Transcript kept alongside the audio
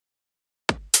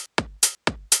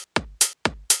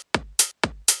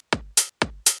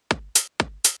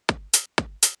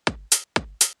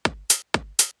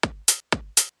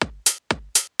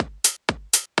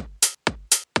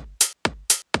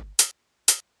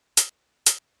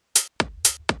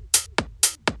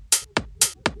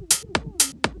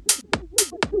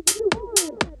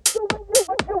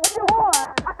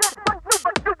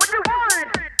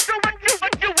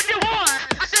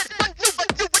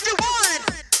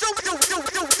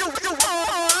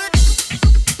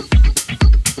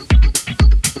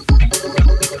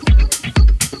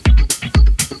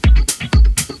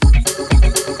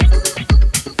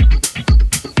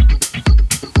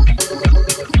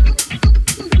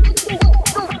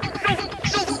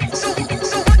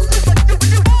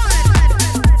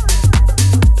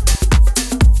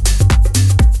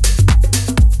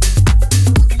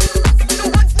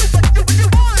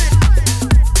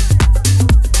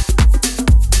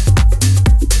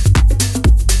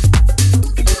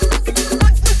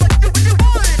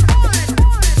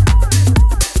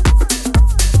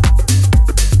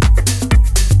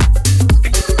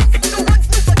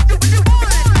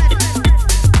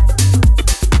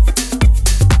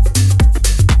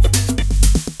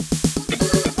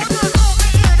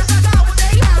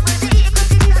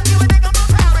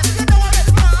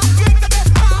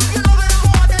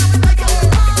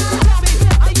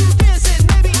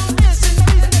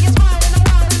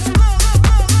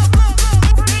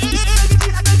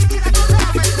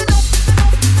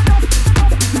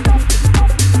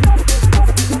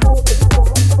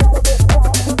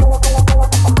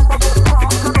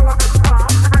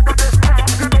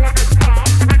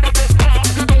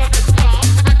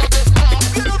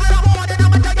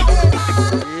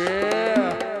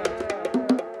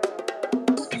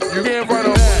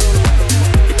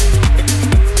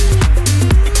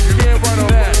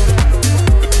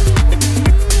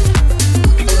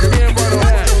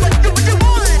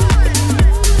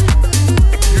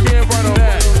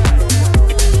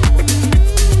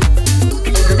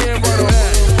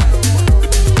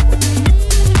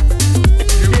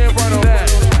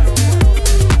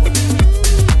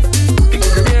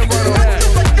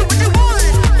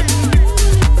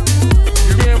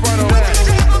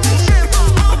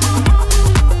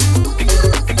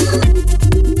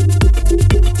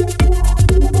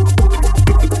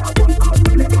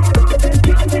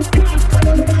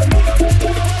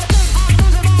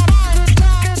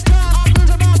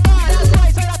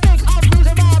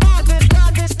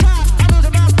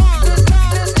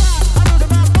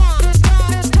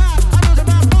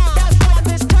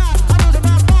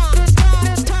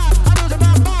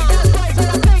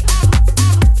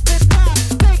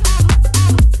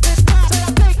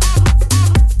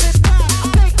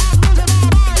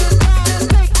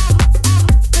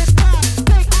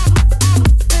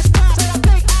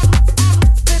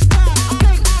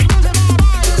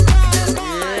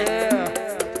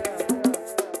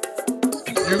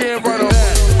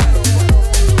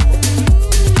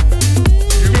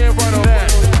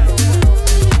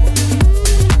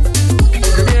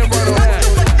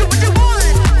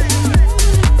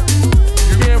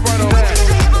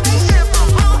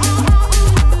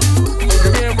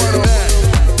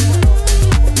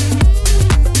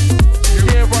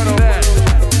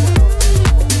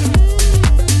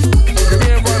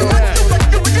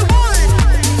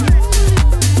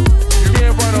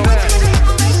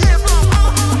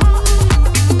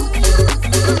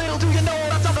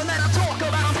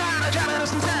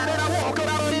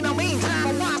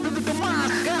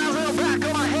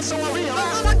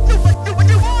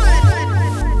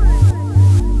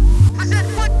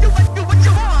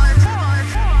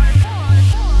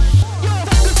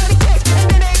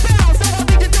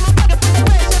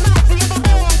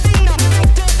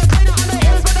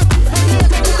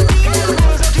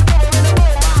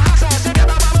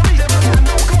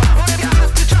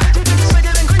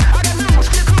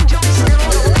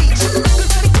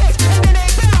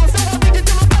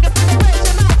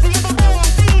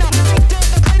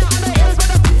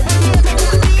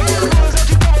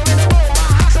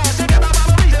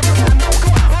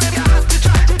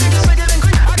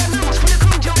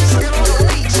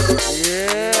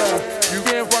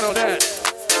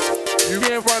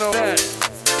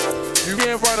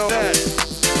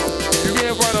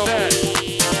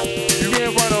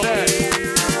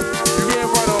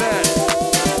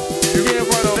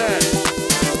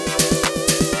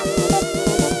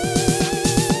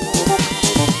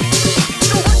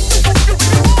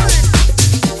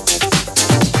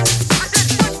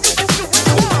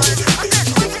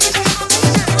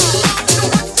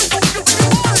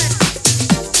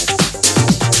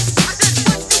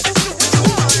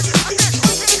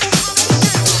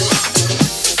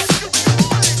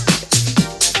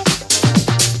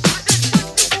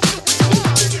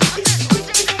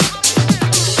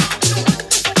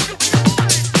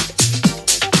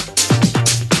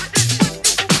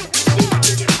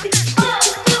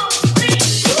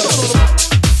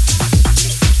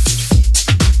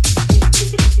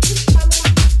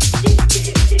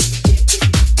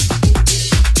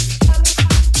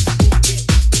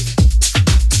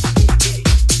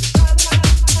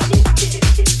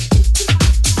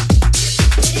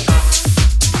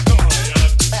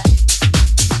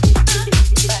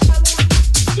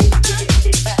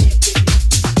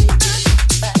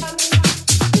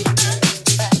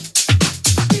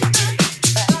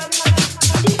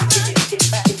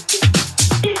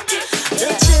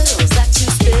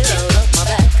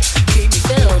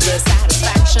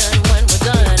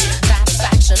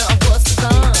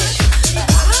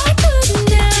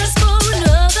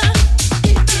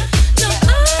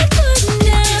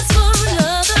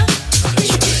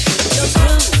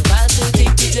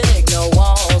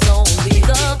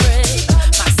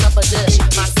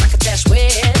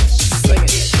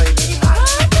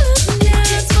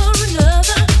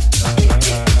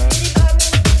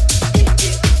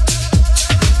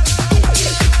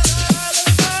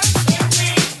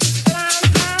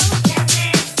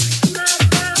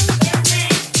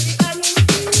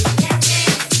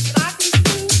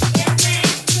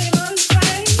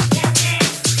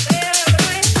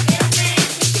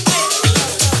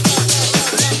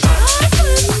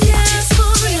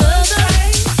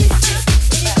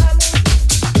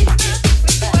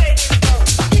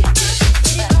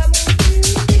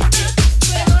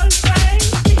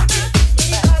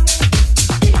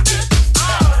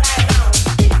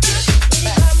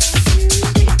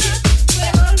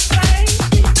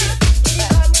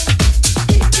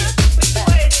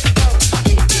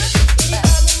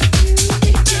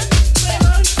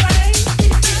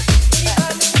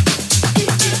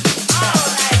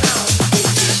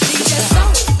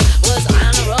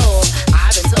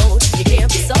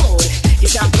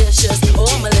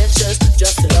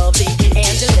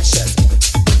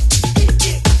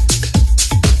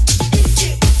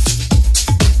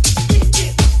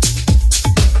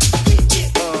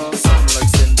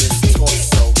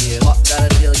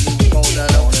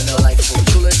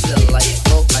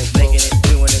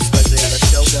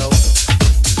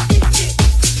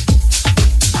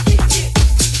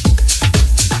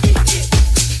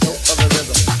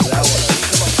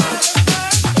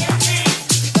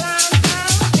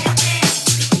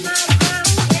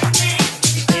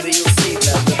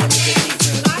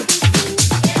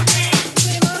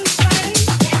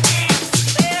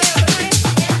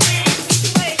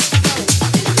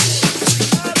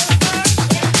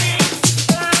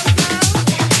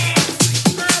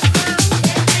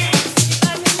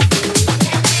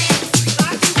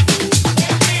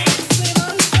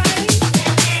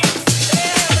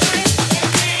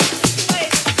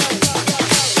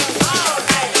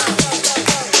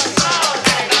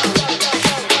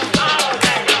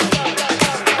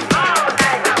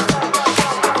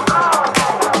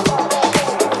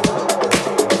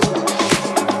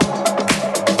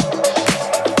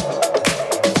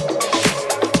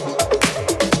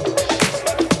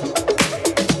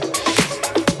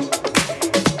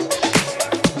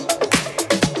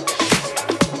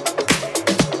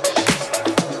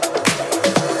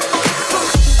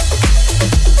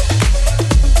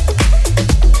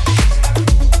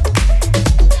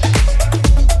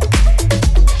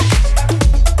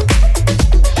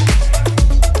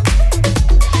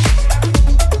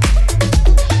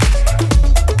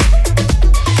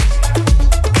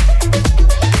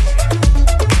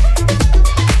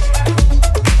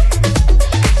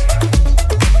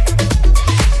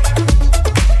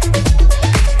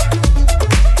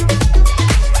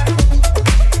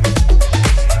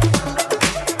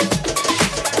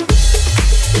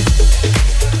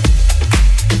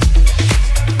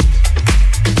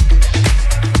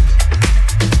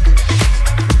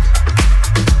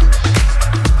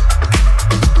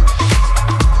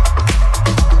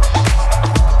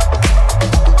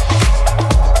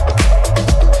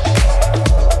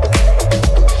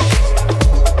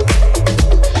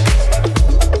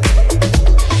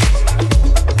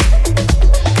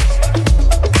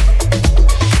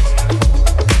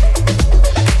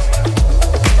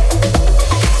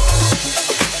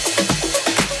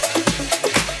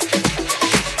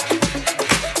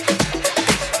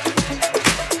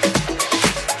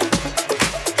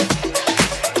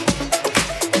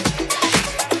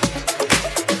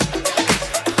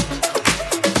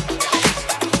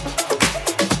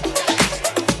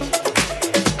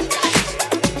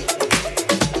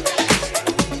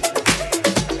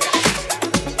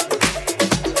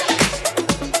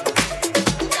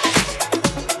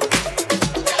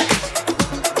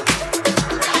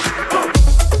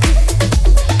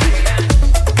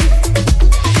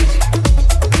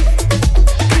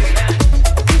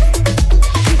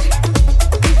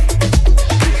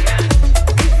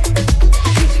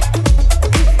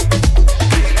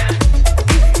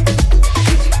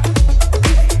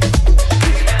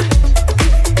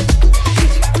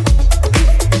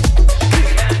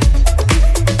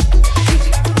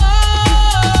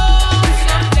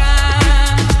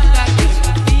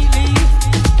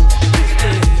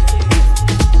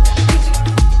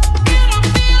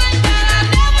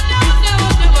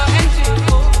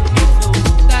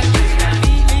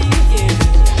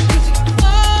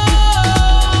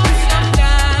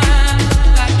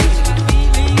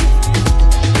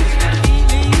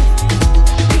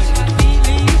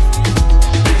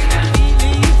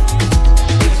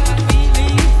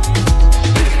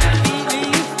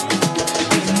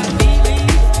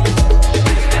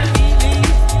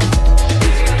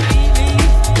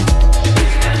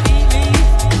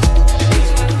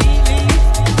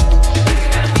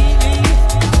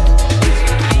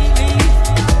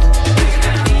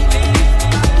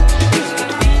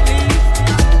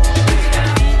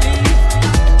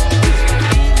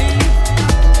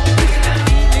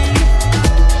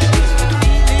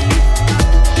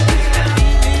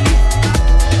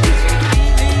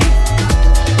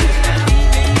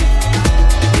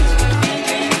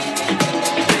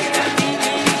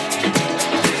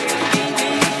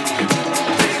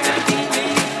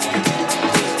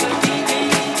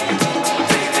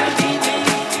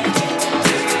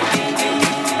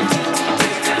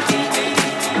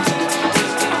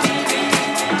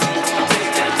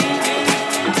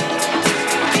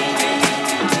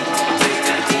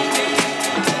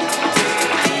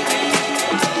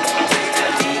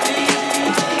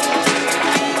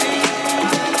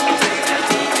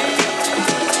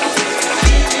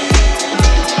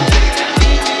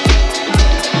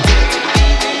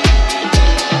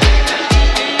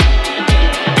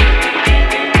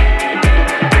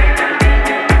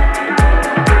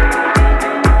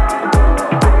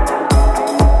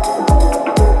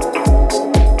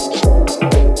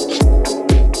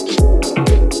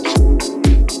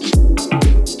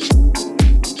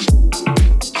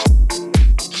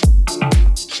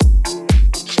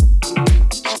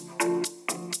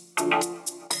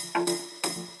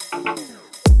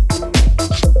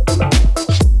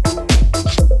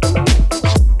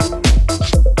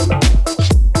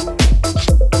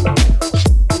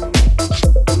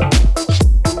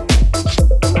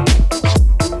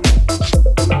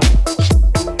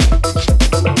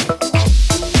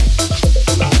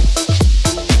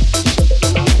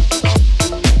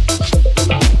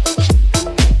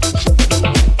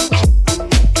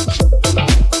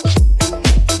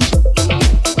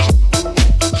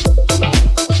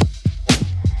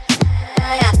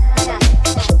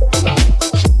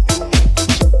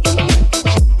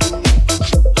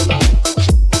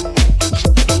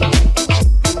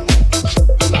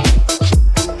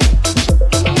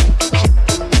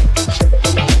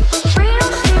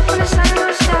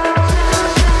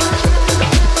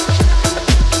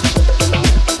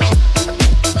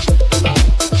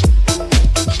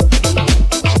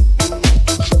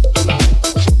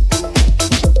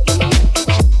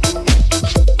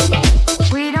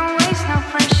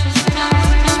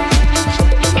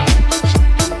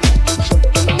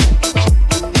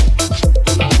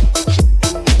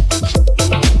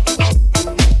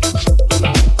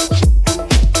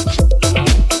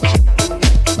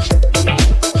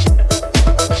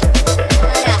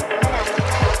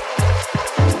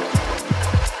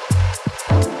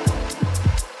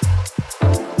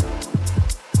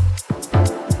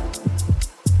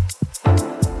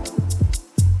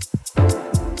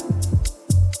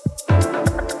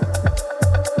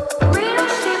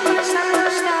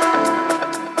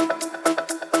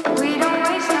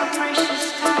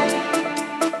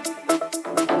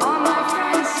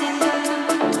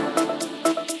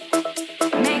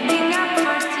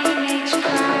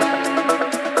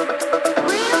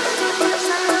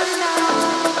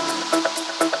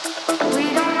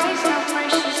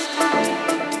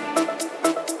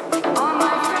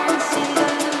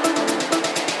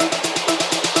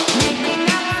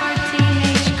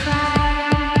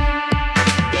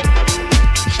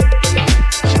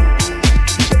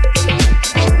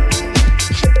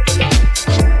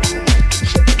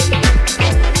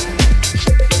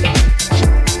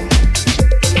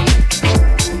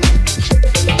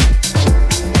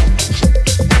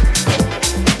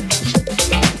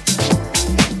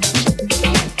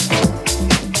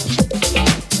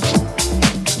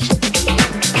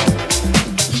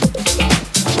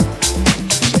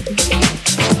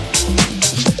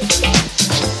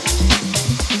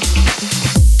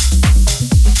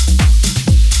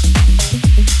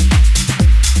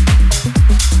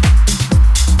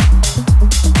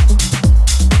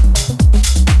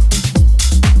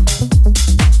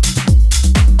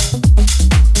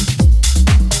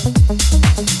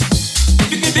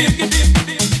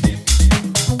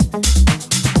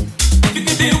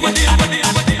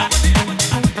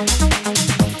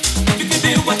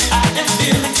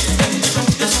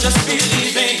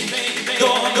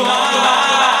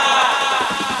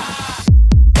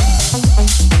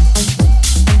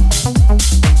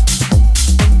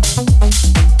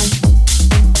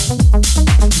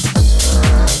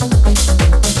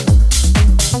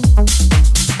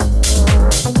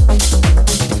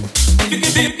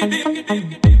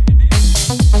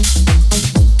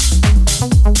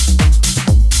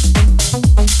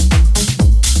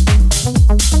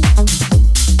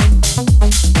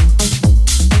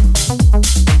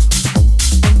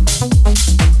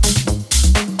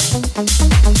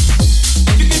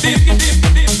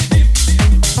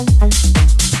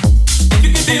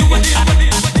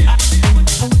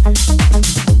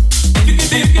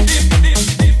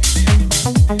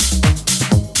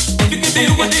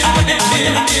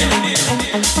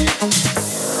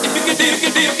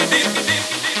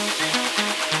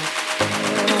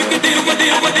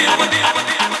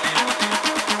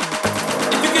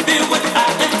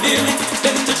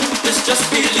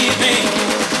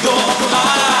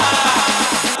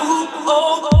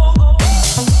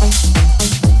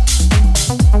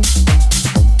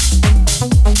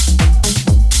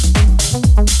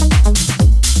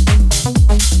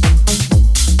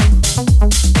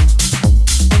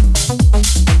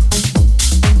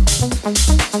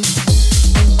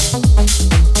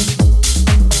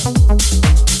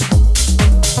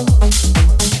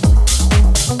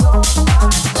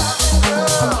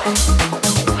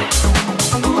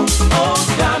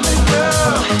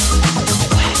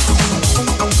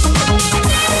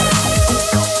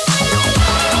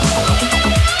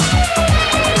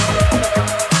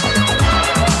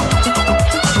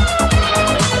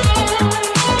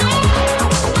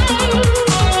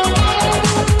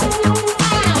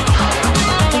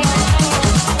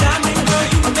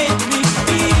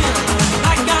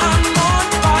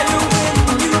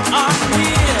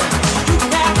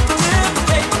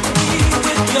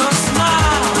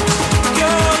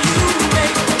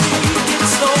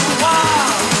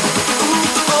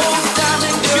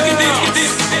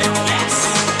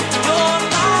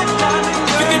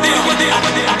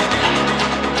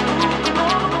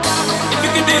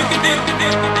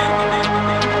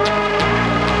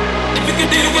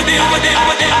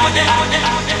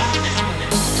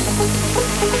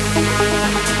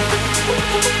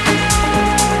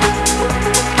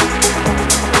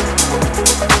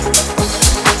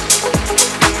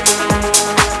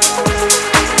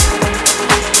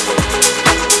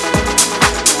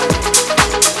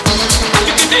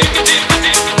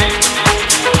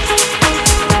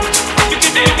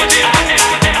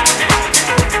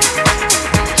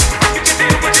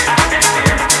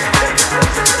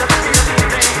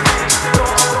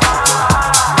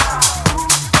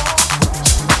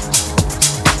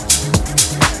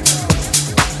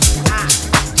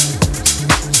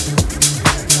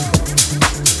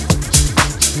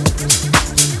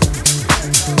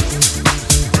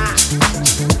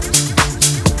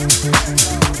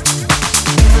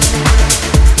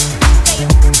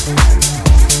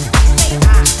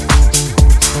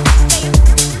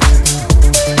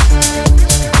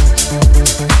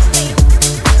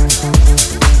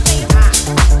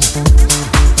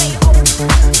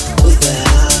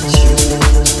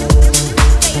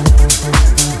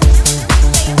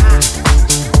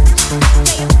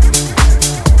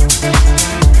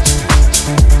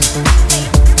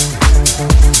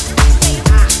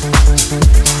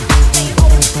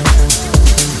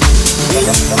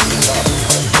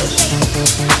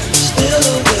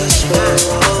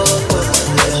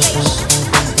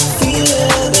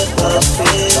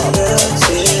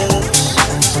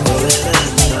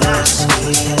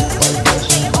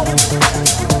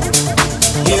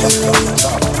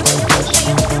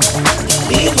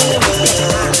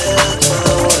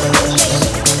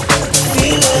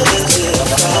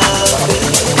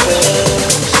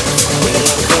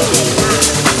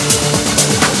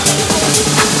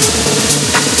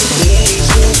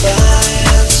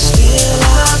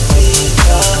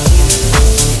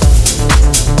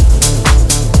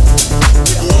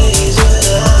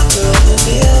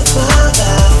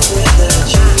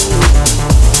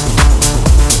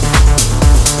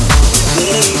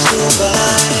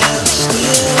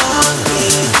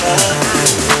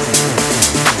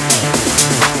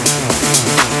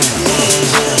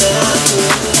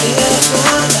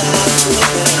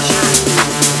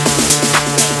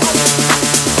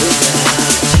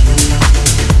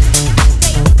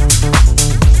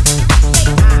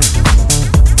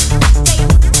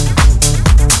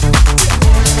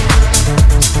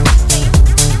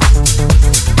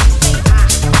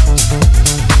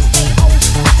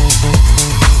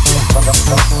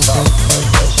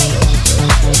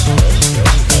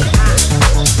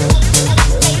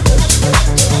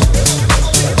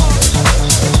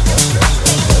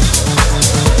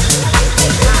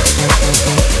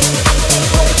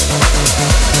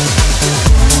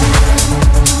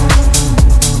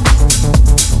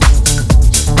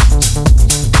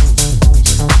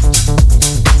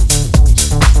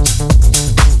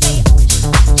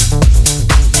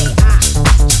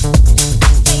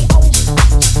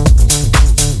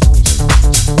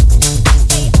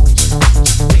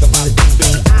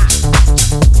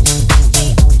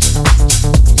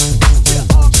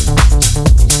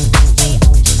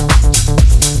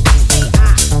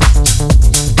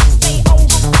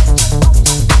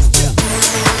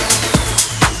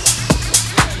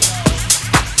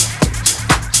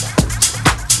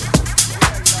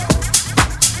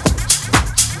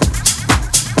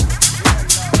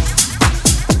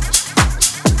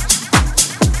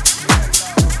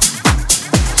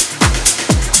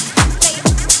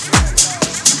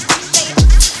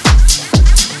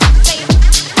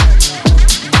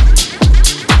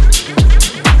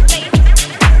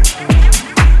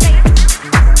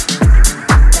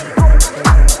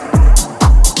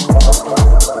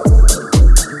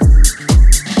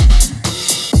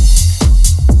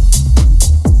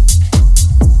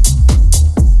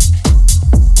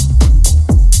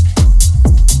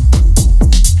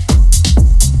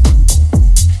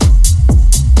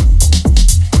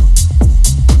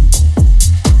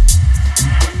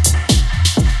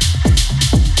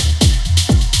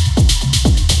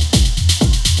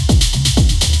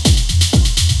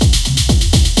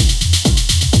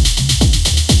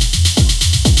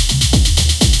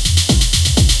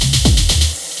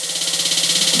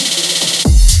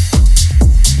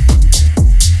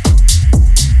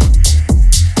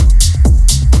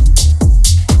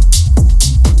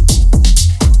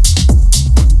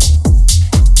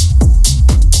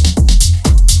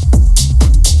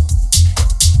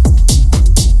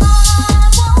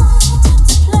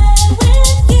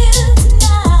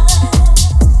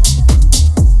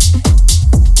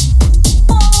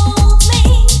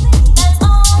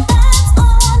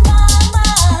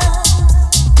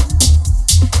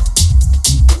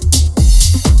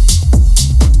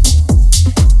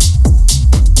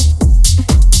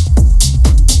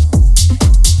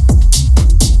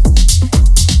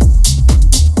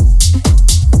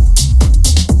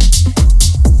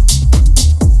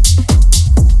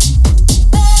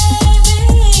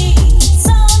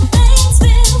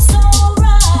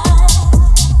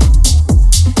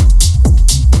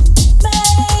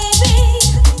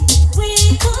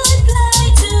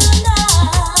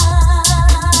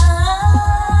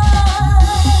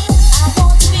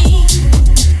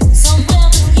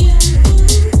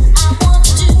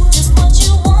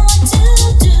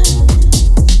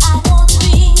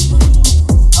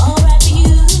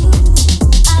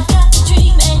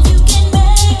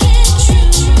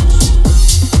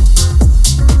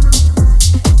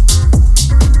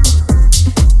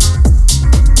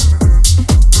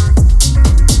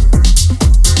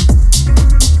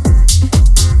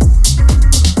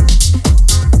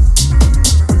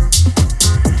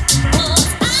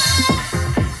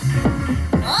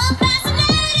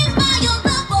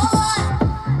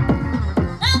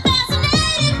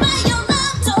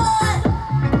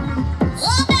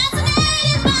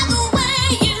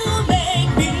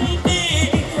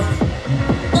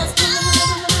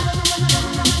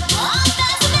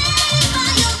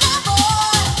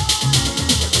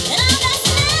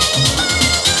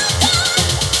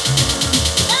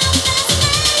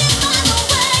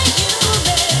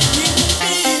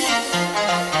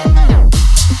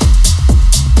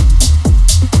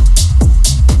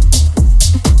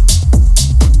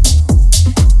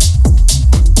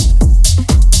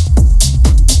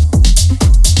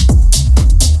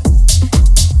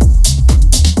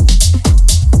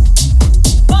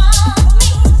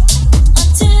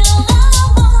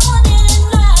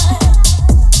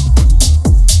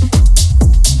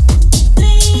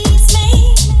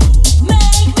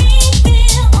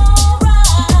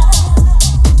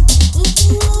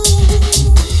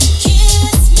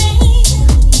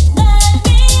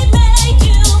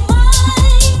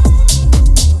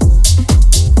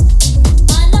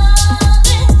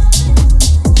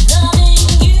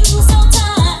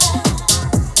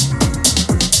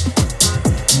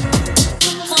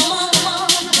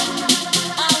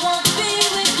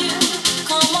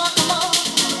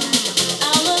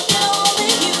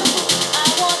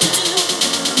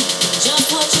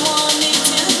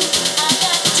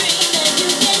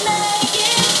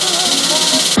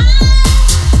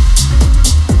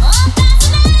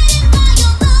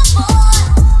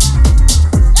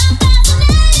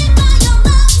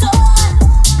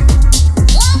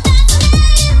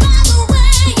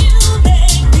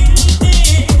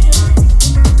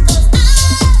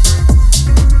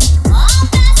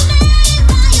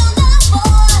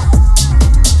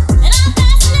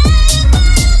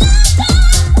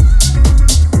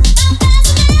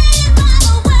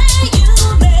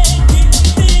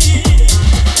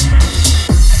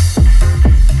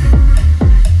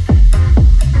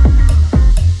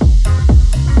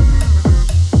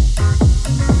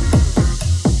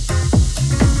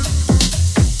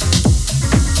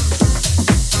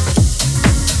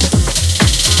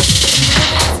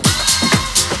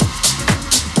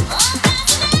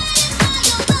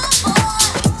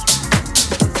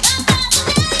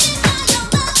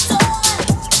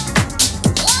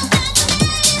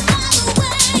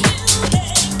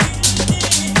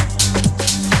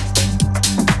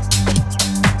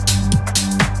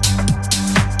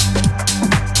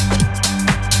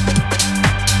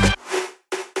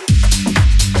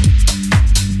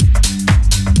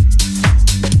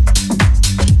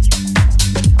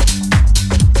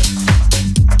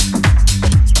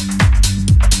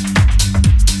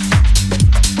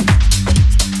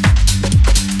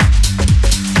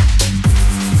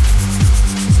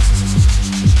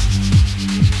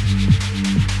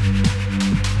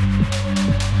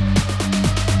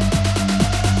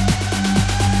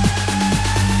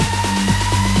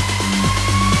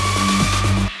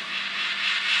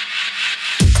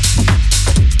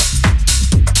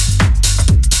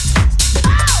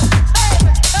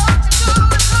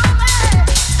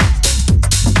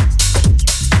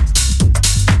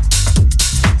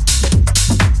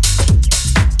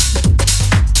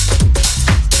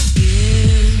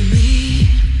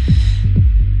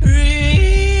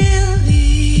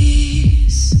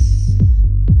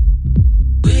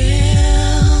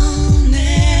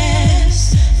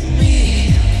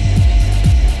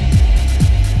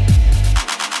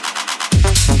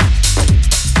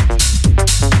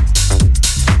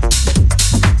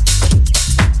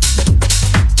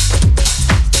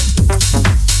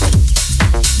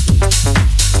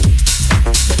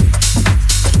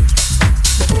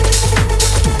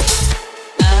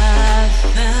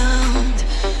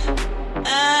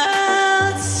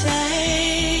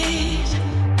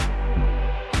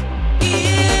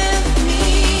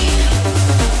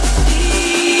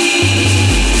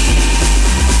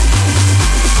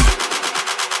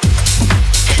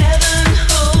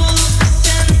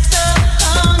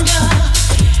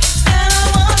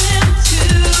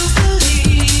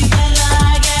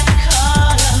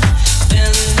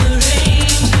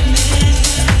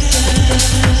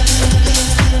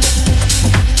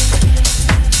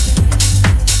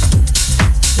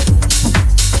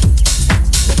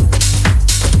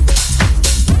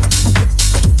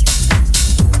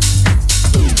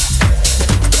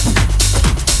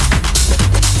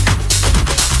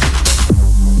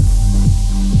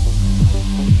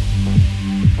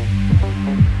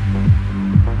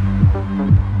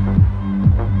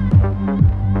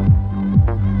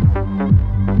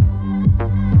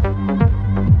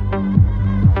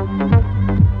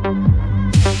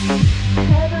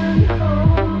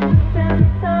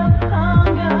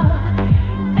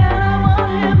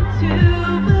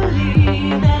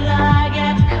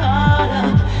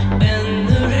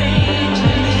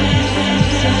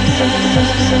In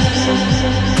this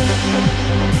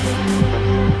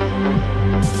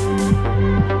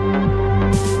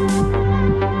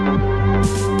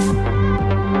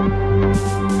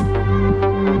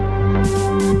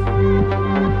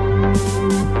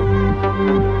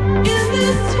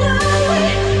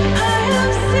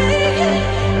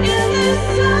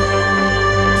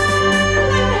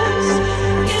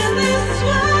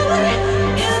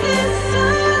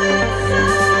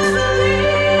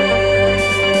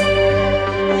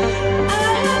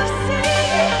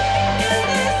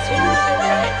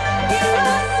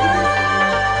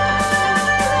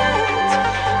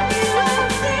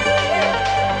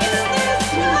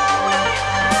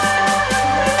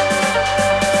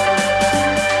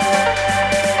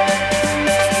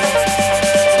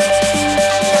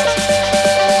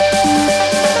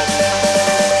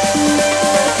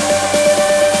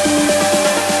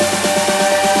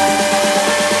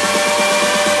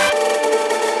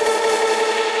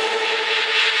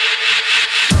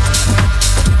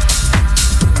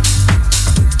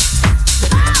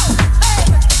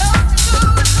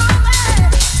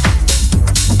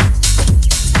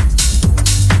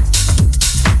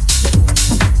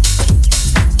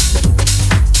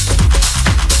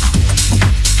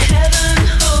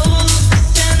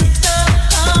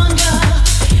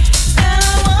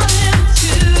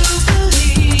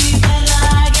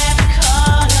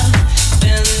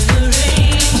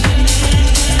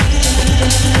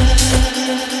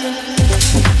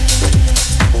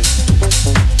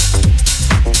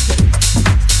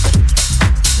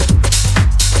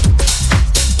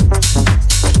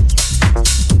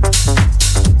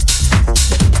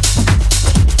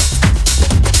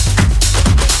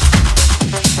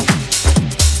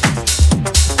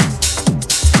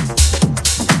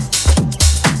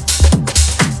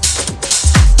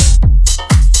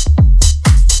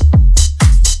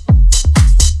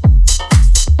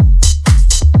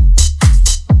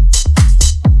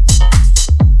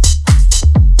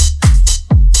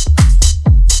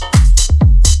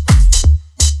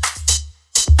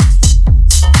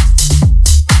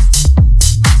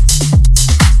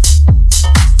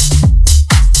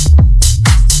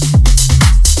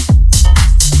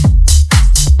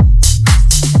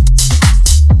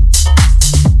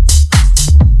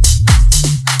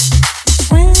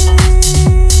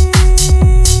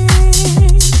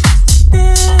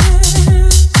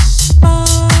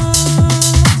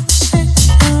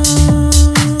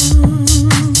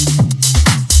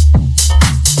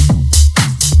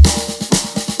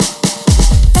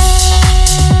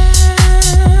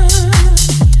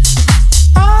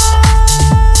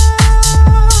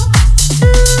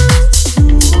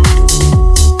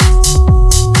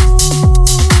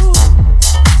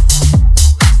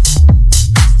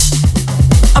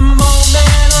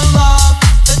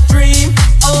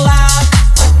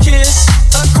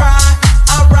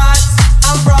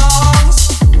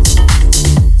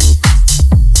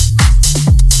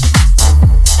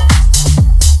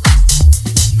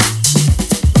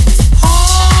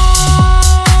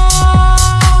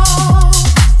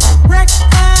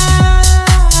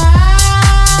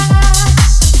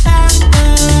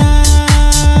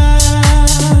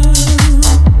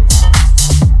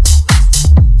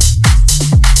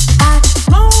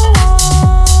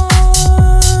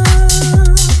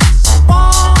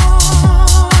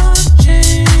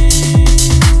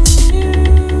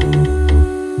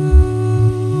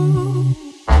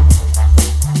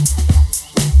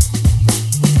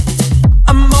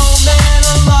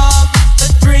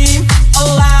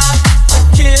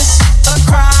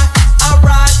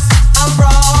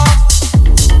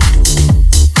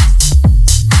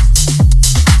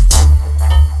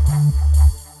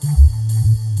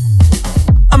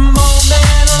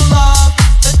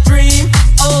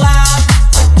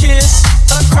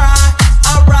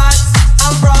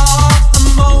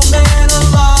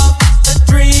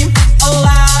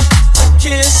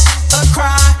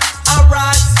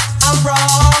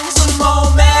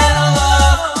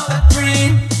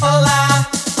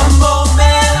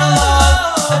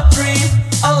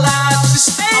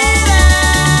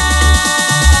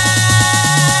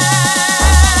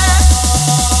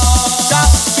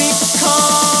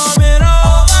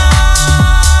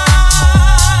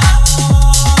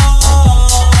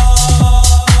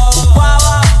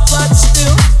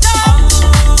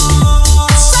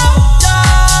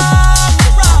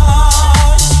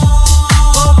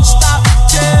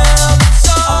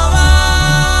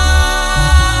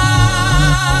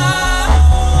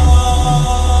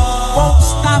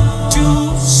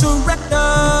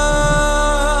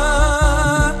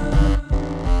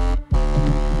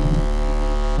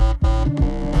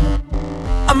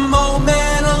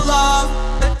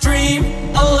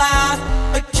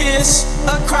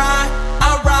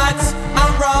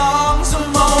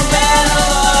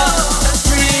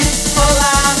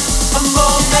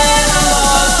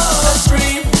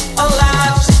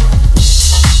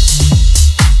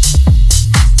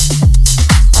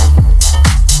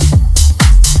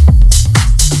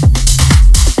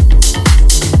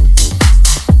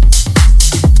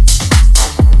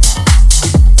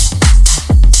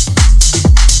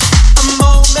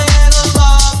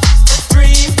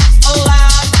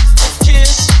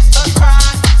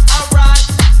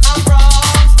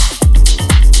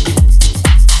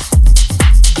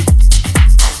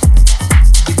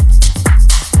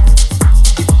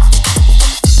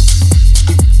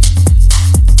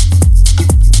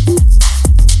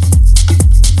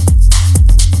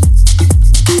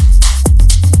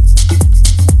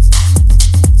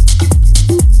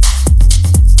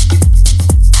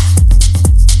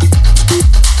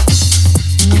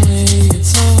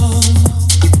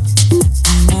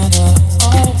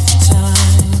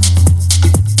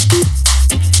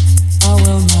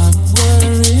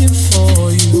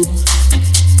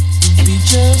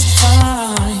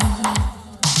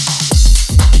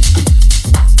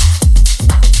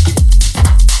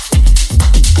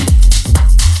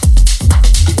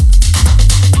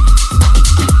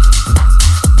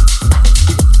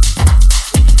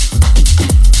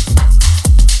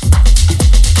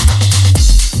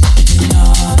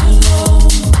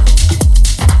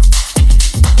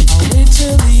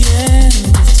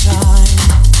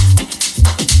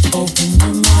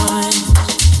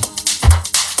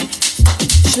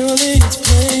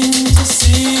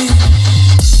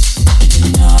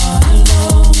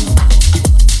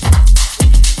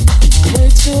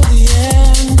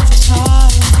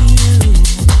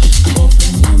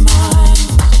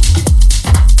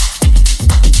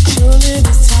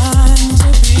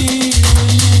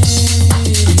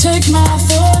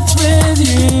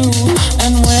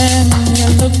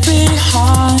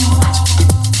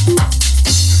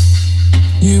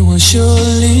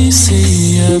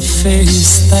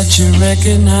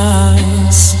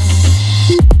Recognize.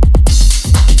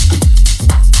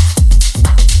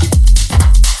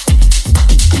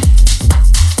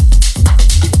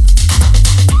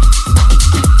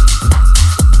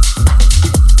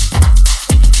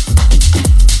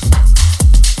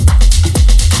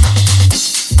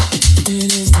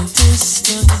 It is the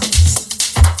distance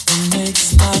that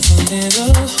makes life a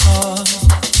little hard.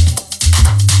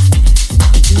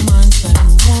 Two minds that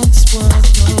once were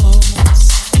close.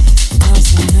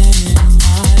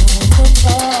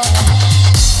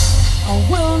 I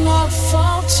will not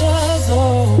falter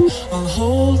though. I'll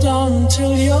hold on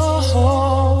till you're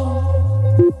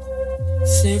home,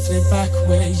 safely back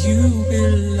where you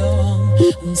belong,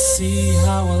 and see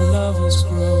how our lovers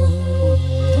grow.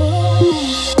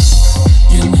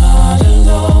 You're not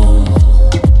alone.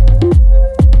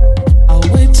 I'll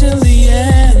wait till the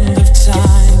end of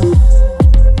time.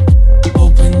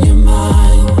 Open your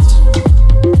mind.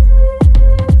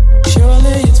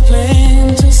 Surely it's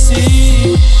plain to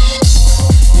see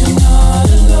you're not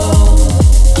alone.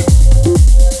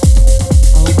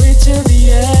 I'll wait till the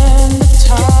end of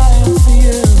time for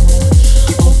you.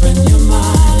 Open your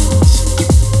mind.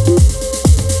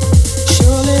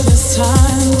 Surely there's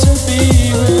time to be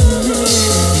with me.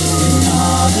 You're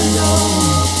not alone.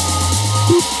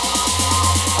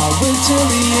 I'll wait till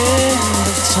the end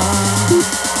of time.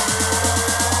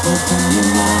 Open your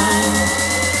mind.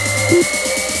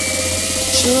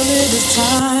 Surely there's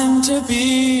time to be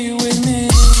with me.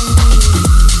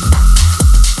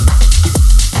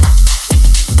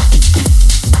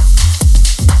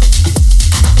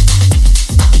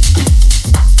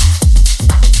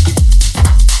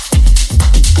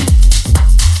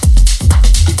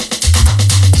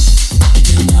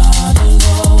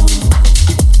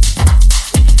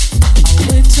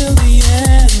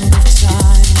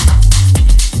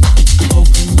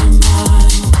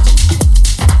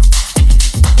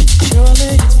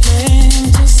 Surely it's plain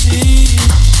to see.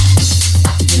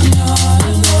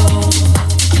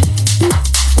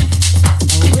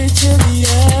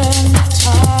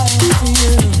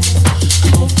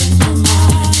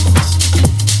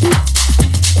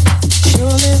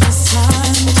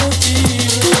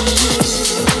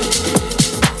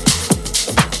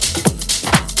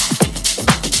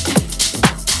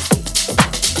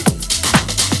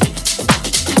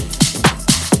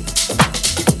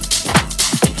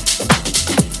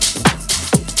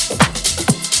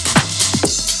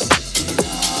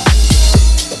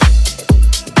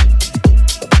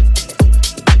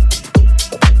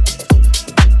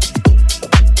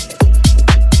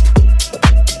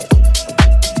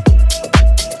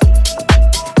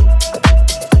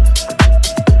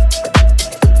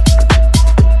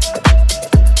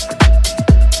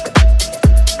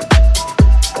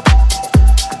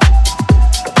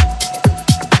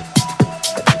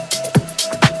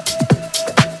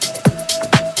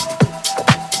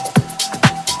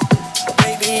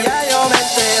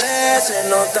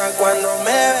 gusta cuando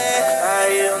me ves.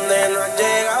 Ahí donde no has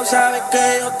llegado, sabes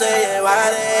que yo te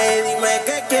llevaré. Dime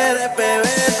qué quieres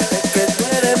beber, es que tú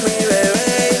eres mi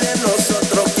bebé. Y de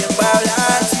nosotros, ¿quién va a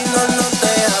hablar si no nos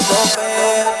dejamos ver?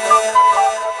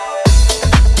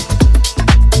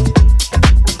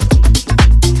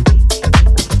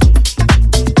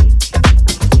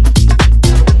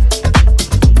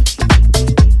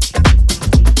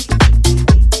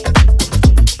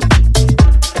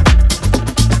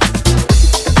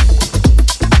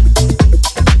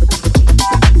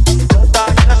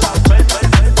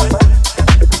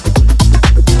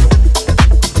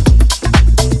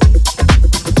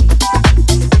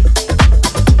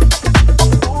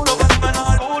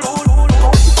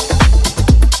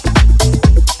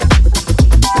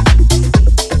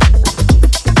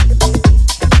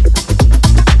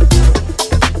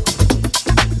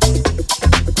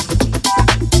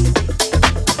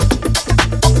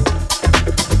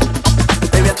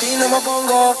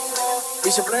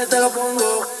 Y siempre te lo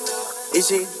pongo. Y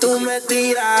si tú me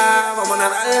tiras, vamos a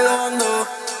nadar el hondo.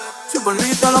 Si por mí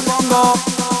te lo pongo,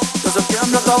 de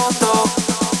septiembre hasta agosto.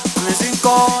 Mis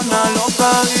 5 lo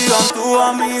que digan tu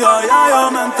amiga, ya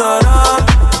yo me enteré.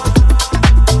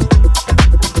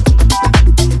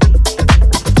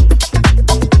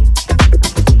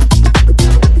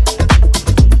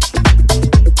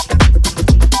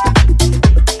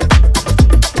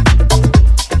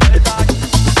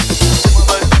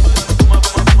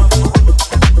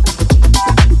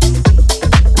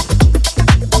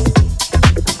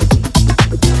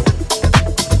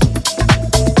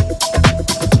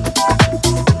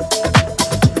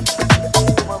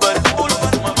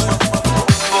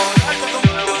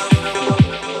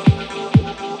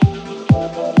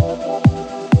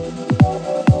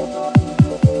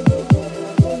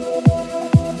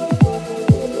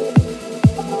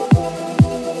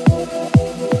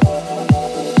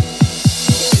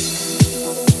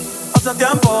 Hace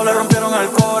tiempo le rompieron el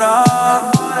cora.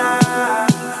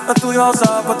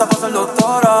 Estudiosa, puesta para ser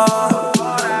doctora.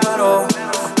 Pero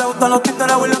le gustan los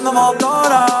títeres huirleando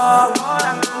motora.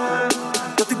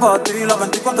 Yo estoy para ti las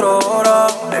 24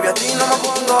 horas. Baby, a ti no me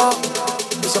pongo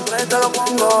y siempre te lo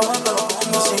pongo.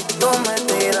 Y si tú me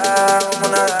tiras, vamos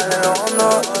a nadar en lo hondo.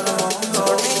 Si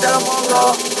por mí te lo pongo,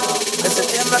 de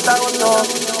septiembre hasta agosto.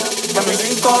 Que mis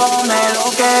rincones, lo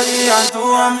que digan tu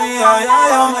amiga, ya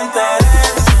yo me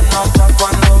enteré. Nota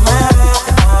cuando me ves,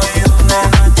 ahí donde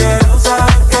no quiero,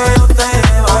 sabes que yo te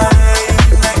llevaré. Y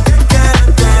dime qué quieres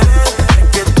beber, es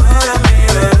que tú eres mi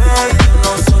bebé. Y de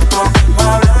nosotros quién va a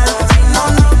hablar, si no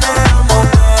nos dejamos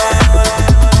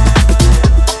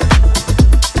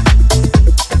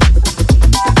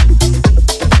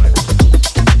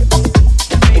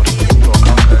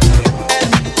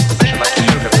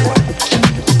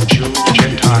Jew,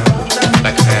 Gentile,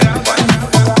 black man, white.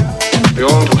 We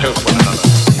all to help one another.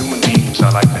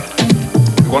 Are like that.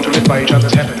 We want to live by each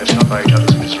other's happiness, not by each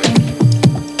other's misery.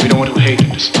 We don't want to hate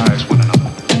and despise one another.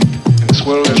 In this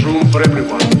world there's room for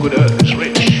everyone. The good earth is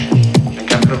rich and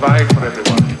can provide for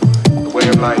everyone. The way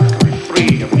of life can be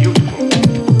free and beautiful.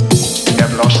 We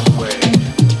have lost the way.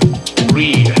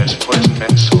 Greed has poisoned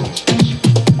men's souls,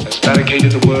 has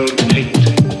barricaded the world with hate,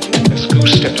 has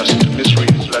goose-stepped us into misery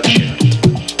and bloodshed.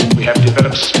 We have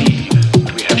developed speed, and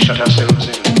we have shut ourselves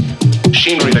in.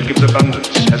 Machinery that gives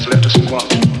abundance has left us in want.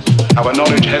 Our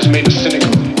knowledge has made us cynical,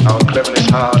 our cleverness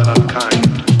hard and unkind.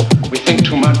 We think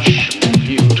too much and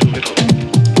feel too little.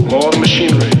 More than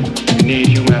machinery, we need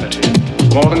humanity.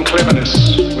 More than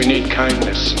cleverness, we need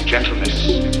kindness and gentleness.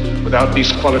 Without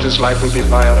these qualities, life will be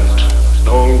violent, and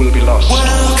all will be lost.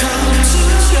 Welcome to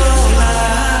your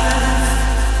life.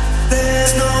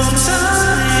 There's no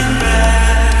turning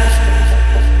back.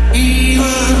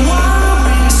 Even while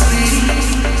we sleep,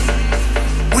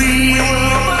 we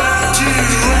will find you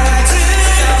acting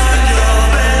on your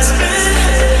best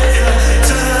behavior.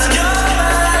 Turn your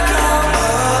back on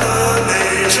Mother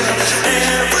Nature.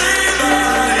 Everybody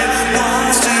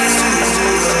wants to love.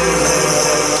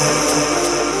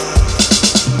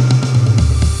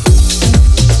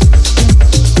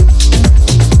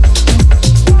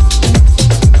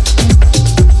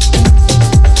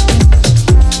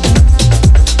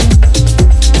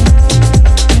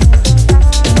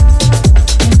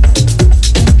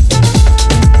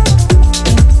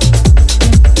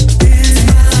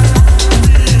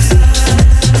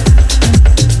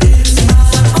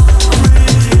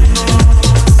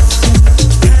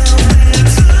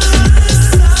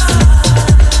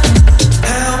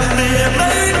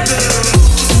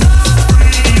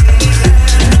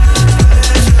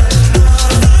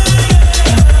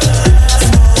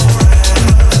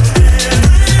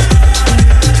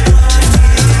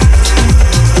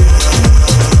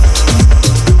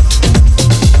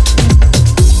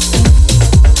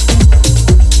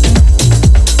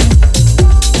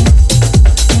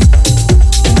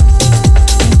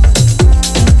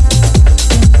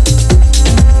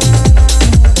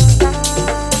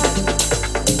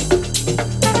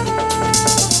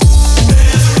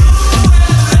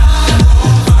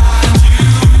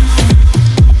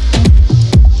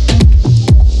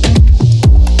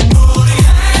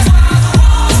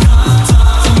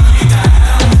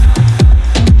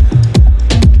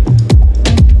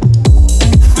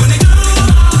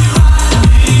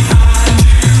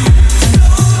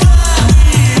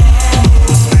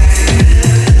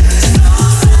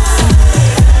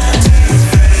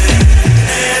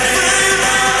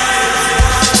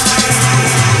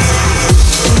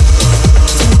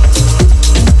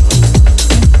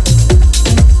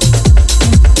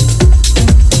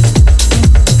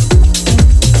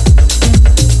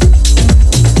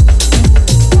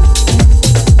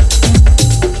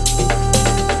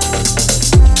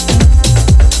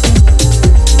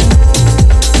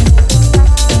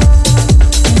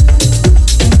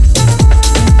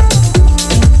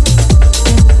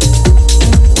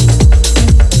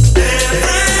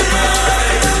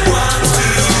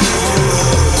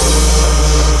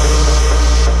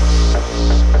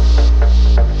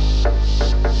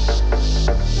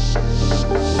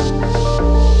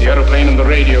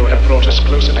 brought us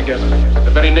closer together.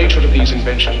 The very nature of these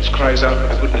inventions cries out for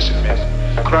the goodness in men,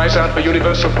 cries out for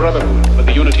universal brotherhood, for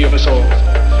the unity of us all.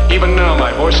 Even now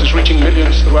my voice is reaching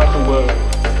millions throughout the world,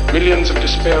 millions of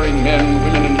despairing men,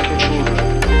 women and little children,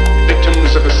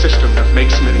 victims of a system that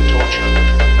makes men torture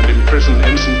and imprison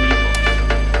innocent people.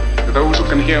 To those who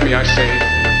can hear me I say,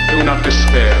 do not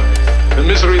despair. The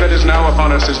misery that is now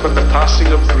upon us is but the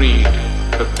passing of greed,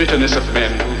 the bitterness of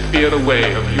men who fear the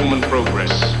way of human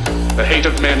progress. The hate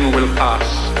of men will pass,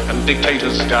 and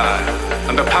dictators die,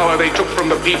 and the power they took from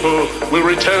the people will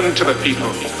return to the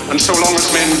people. And so long as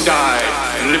men die,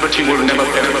 liberty will never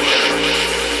perish.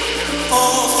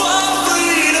 All for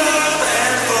freedom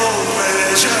and for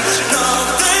pleasure,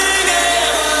 nothing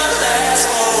ever lasts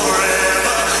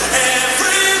forever.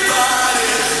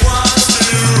 Everybody wants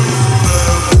to rule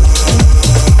the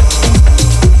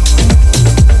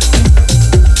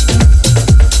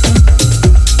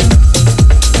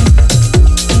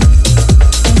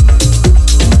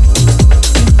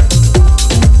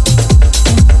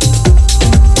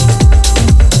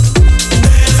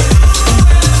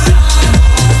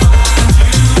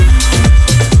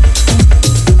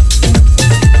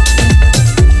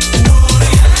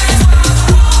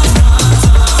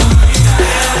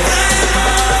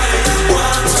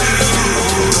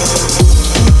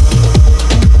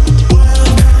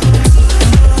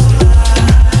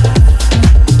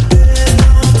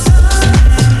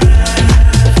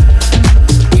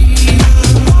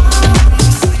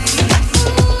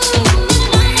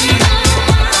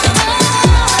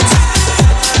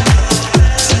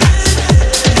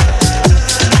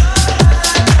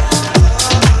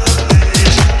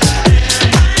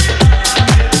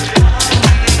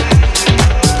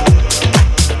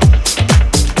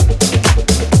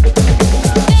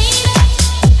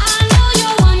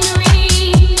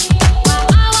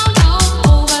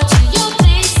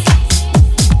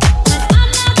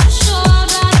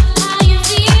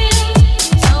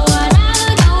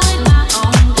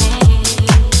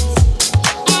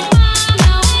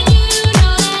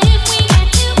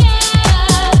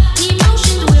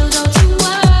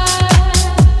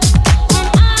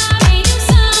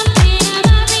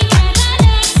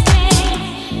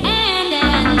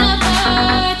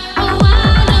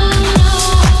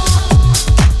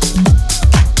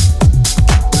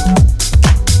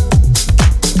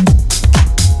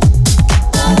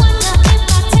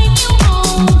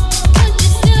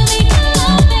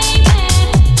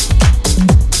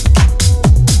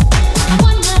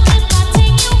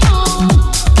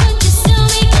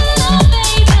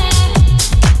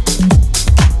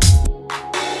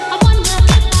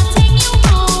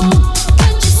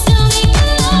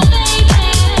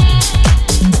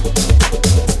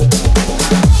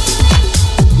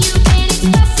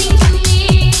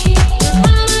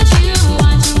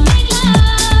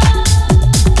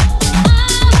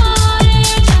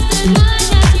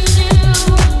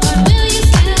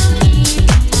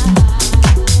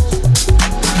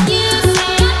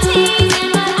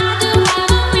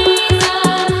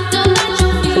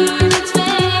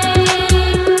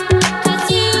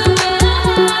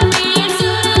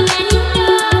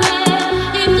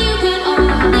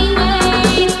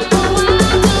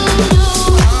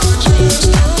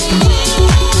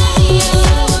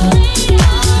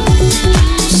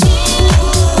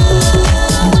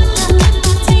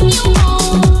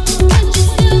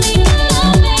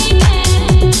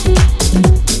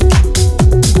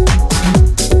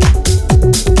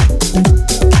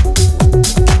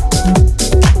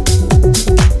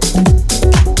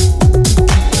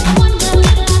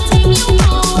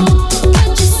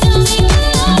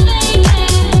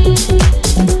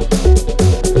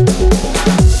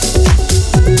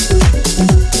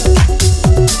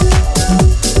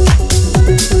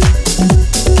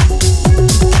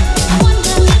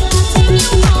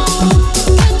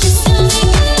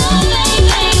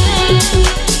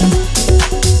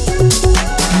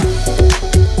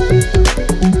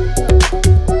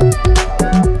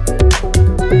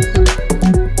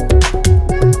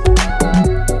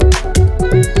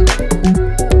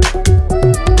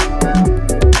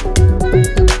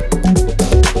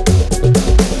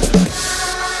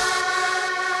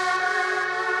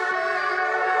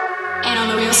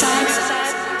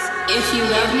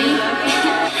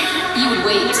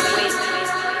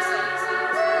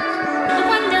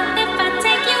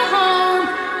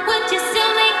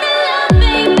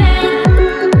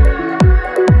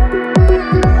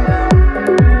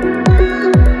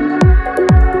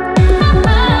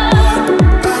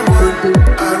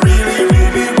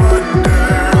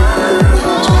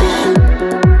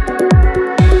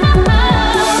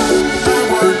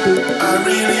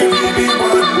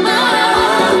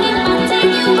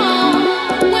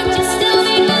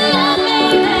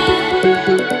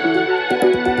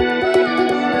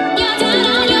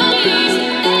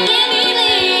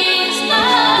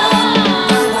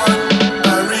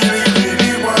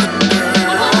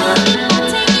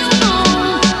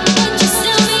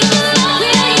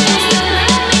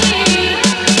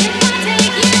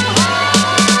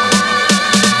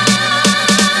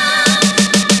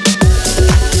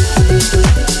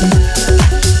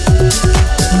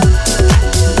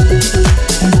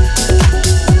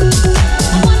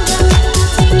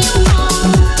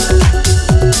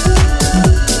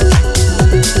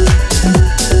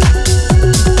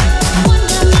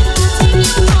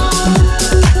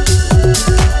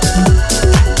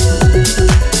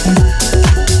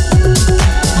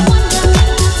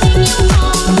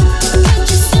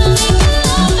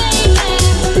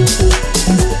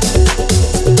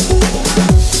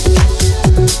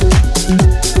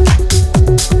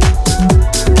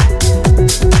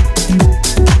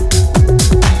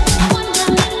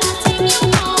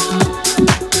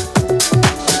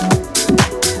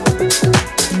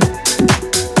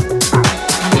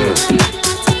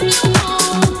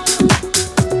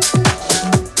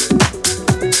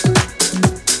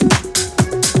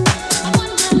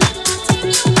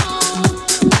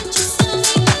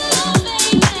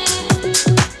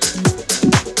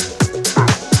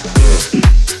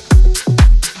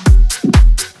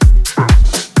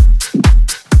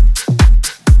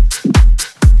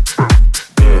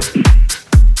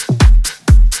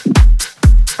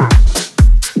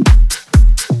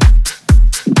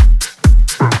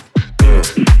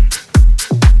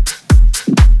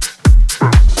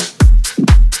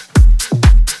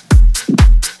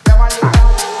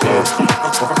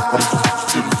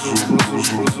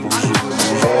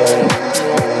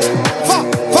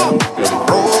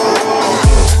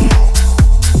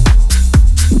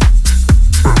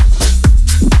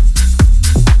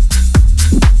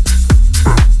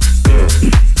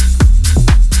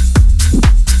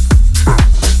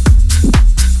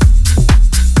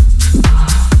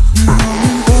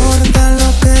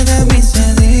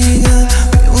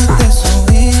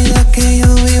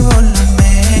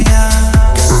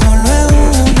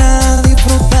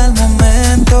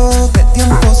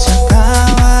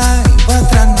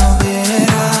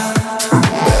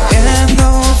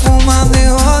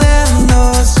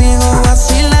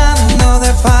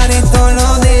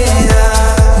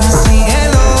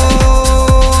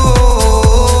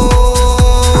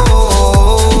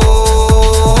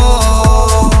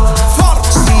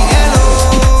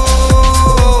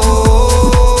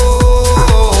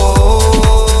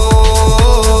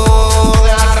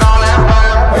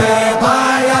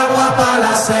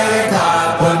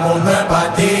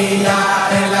niña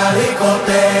en la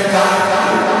discoteca.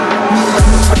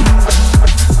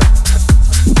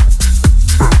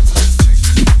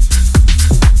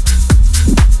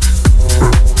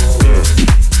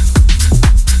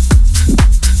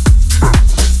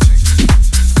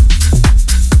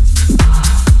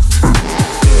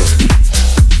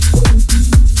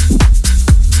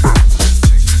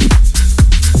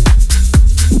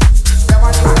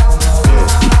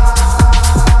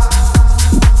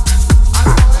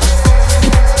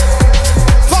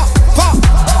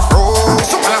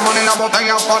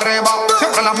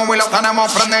 Siempre la movie la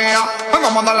tenemos prendida.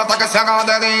 Vamos a darle hasta que se haga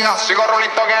de día. Sigo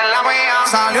rolito que es la mía.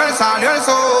 Salió el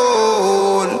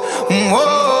sol.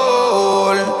 Oh.